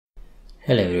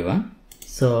Hello everyone.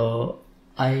 So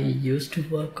I used to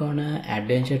work on an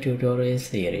adventure tutorial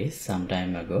series some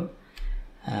time ago.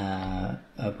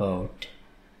 About,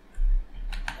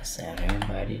 as I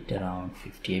remember, I did around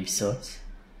 50 episodes.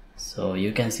 So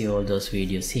you can see all those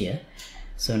videos here.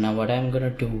 So now what I'm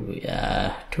gonna do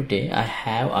today, I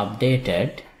have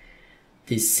updated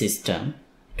this system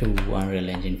to Unreal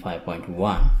Engine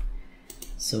 5.1.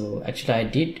 So actually I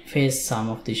did face some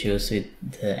of the issues with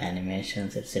the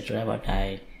animations, etc., but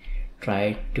I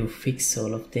tried to fix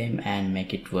all of them and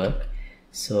make it work.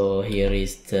 So here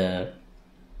is the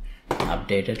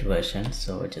updated version.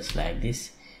 So just like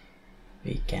this,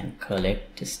 we can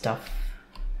collect stuff,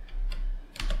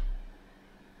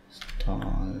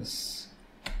 stones,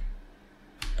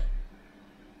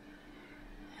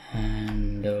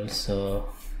 and also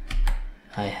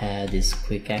I have this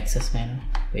quick access menu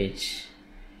which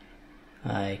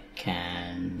I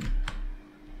can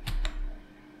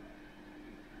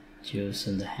choose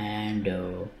in the hand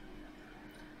or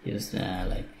use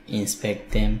like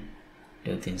inspect them,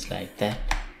 do things like that.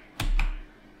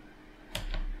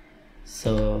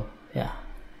 So yeah,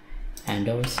 and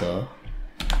also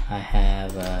I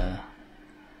have let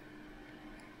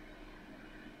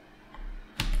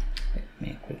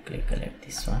me quickly collect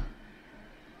this one.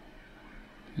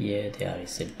 Here there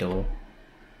is a door,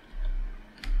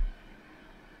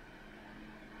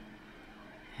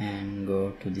 and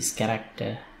go to this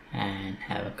character and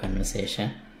have a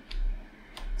conversation.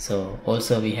 So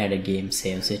also we had a game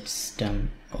save system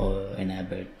or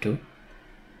enabled too.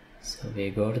 So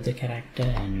we go to the character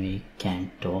and we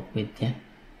can talk with them.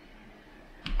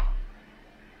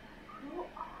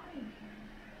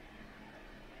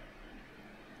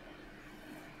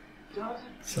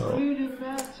 So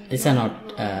these are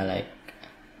not like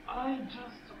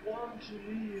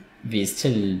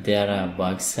there are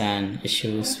bugs and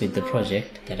issues with the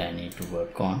project that I need to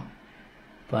work on,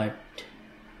 but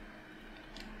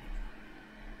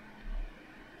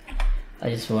I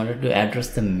just wanted to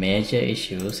address the major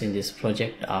issues in this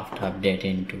project after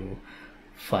updating to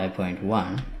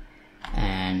 5.1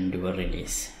 and do a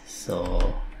release.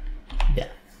 So yeah,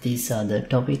 these are the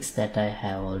topics that I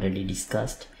have already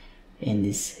discussed in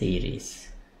this series.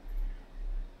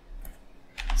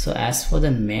 So as for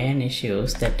the main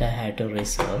issues that I had to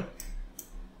resolve,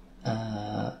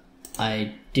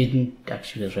 I didn't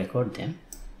actually record them,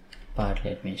 but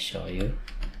let me show you.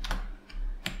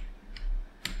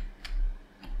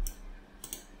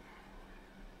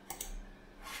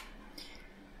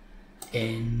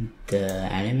 In the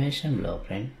animation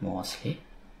blueprint, mostly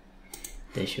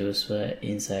the issues were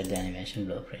inside the animation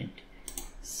blueprint.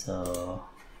 So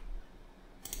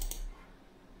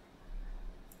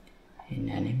in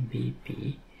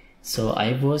AnimBP, so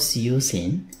I was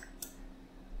using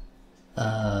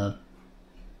a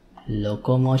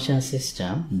locomotion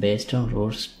system based on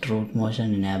root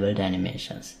motion enabled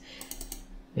animations,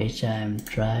 which I am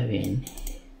driving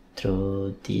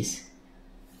through this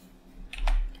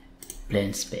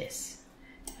blend space,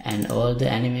 and all the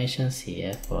animations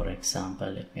here, for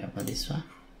example, let me open this one,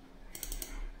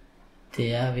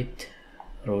 they are with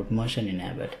root motion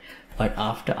enabled. But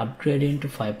after upgrading to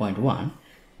 5.1,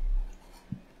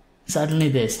 suddenly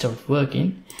they stopped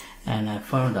working, and I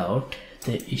found out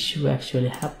the issue actually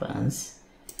happens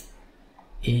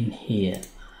in here,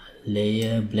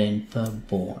 layer blend per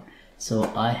bone.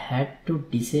 So I had to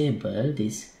disable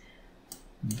this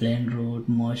blend root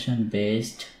motion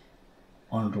based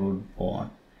on root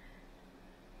bone.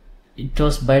 It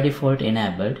was by default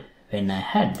enabled when I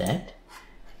had that.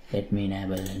 Let me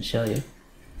enable and show you.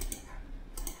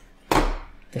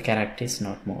 The character is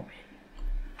not moving,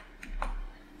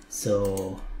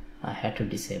 so I had to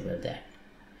disable that.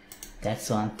 That's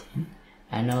one thing.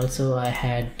 And also I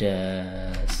had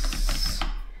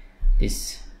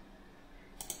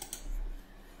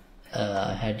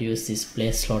I had used this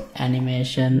play slot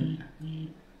animation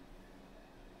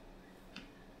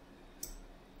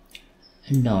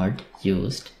node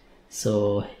used.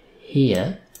 So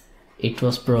here it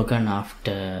was broken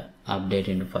after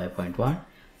updating to 5.1.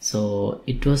 So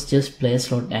it was just play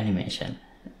slot animation.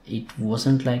 It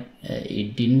wasn't like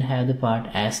it didn't have the part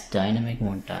as dynamic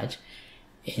montage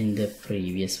in the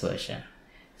previous version.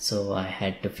 So I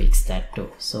had to fix that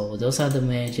too. So those are the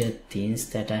major things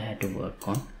that I had to work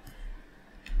on.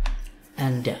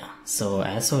 And yeah, so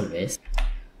as always,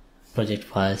 project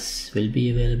files will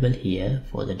be available here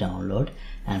for the download.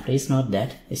 And please note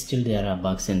that still there are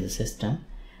bugs in the system.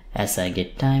 As I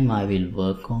get time, I will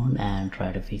work on and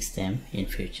try to fix them in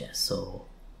future. So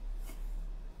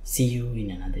see you in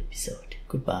another episode.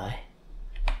 Goodbye.